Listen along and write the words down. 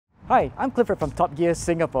Hi, I'm Clifford from TopGear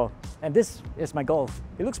Singapore, and this is my Golf.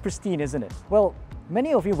 It looks pristine, isn't it? Well,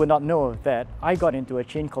 many of you would not know that I got into a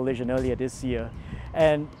chain collision earlier this year,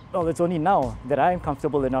 and well, it's only now that I am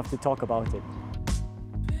comfortable enough to talk about it.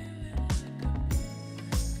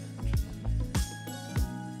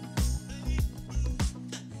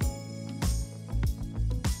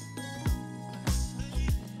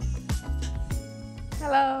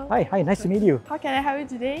 Hello. Hi, nice to meet you. How can I help you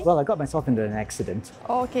today? Well, I got myself into an accident.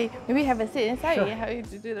 Oh, okay, maybe have a seat inside. Sure. We can help you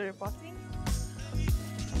to do the reporting.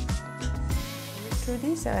 Through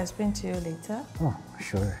this, I'll explain to you later. Oh,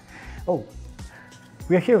 sure. Oh,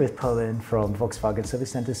 we're here with Pearlin from Volkswagen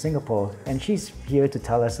Service Singapore, and she's here to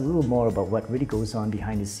tell us a little more about what really goes on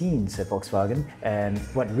behind the scenes at Volkswagen and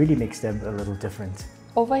what really makes them a little different.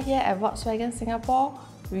 Over here at Volkswagen Singapore,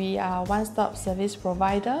 we are a one-stop service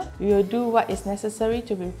provider. We will do what is necessary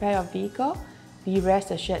to repair your vehicle. Be rest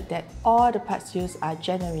assured that all the parts used are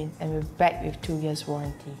genuine and we're back with 2 years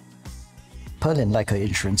warranty. Pearlin, like her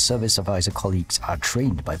insurance service advisor colleagues, are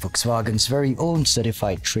trained by Volkswagen's very own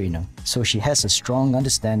certified trainer, so she has a strong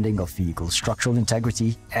understanding of vehicle structural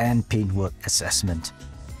integrity and paintwork assessment.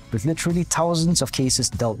 With literally thousands of cases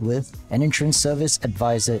dealt with, an insurance service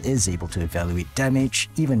advisor is able to evaluate damage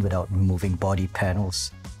even without removing body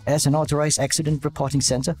panels. As an authorized accident reporting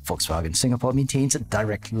center, Volkswagen Singapore maintains a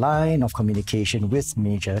direct line of communication with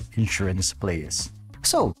major insurance players.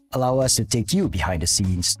 So, allow us to take you behind the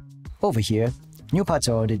scenes. Over here, new parts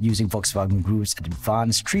are ordered using Volkswagen Group's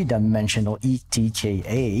advanced three-dimensional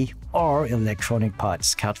ETKA or electronic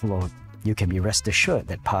parts catalog. You can be rest assured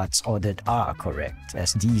that parts ordered are correct,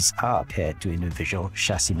 as these are paired to individual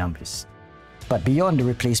chassis numbers. But beyond the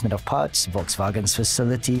replacement of parts, Volkswagen's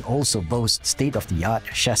facility also boasts state-of-the-art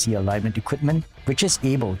chassis alignment equipment, which is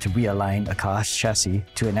able to realign a car's chassis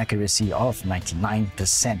to an accuracy of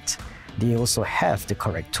 99%. They also have the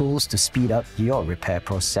correct tools to speed up your repair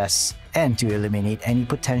process and to eliminate any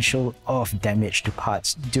potential of damage to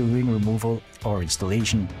parts during removal or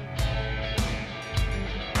installation.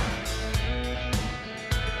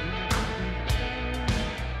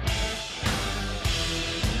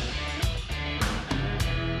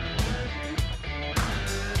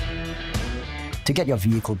 To get your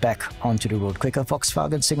vehicle back onto the road quicker,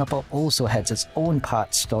 Volkswagen Singapore also has its own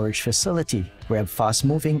parts storage facility where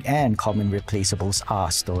fast-moving and common replaceables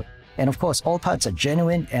are stored. And of course, all parts are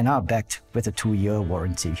genuine and are backed with a 2-year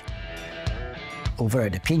warranty. Over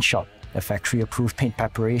at the paint shop, a factory-approved paint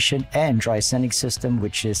preparation and dry sanding system,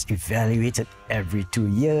 which is evaluated every 2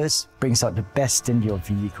 years, brings out the best in your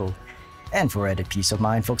vehicle. And for added peace of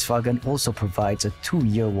mind, Volkswagen also provides a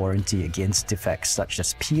 2-year warranty against defects such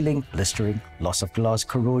as peeling, blistering, loss of gloss,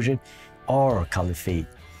 corrosion, or color fade.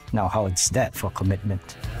 Now, how is that for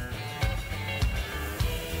commitment?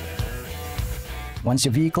 Once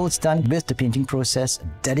your vehicle is done with the painting process, a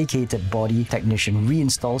dedicated body technician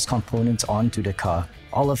reinstalls components onto the car.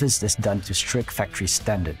 All of this is done to strict factory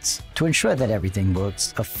standards. To ensure that everything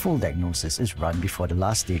works, a full diagnosis is run before the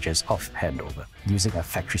last stages of handover, using a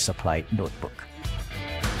factory-supplied notebook.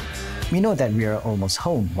 We know that we are almost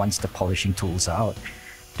home once the polishing tools are out.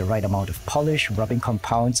 The right amount of polish, rubbing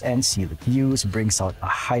compounds, and sealant used brings out a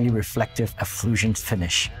highly reflective effulgent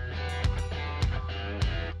finish.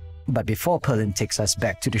 But before Pearlin takes us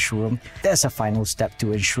back to the showroom, there's a final step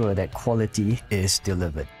to ensure that quality is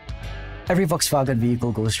delivered. Every Volkswagen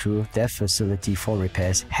vehicle goes through their facility for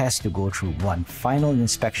repairs has to go through one final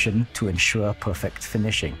inspection to ensure perfect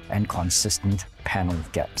finishing and consistent panel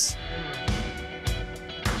gaps.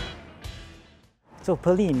 So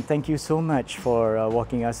Pearlin, thank you so much for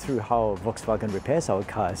walking us through how Volkswagen repairs our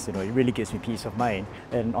cars. You know, it really gives me peace of mind.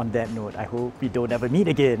 And on that note, I hope we don't ever meet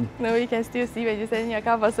again. No, you can still see when you send your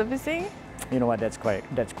car for servicing. You know what, that's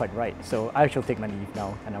quite right. So I shall take my leave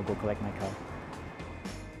now and I'll go collect my car.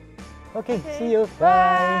 Okay, see you.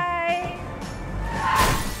 Bye.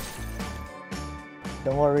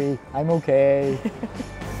 Don't worry, I'm okay.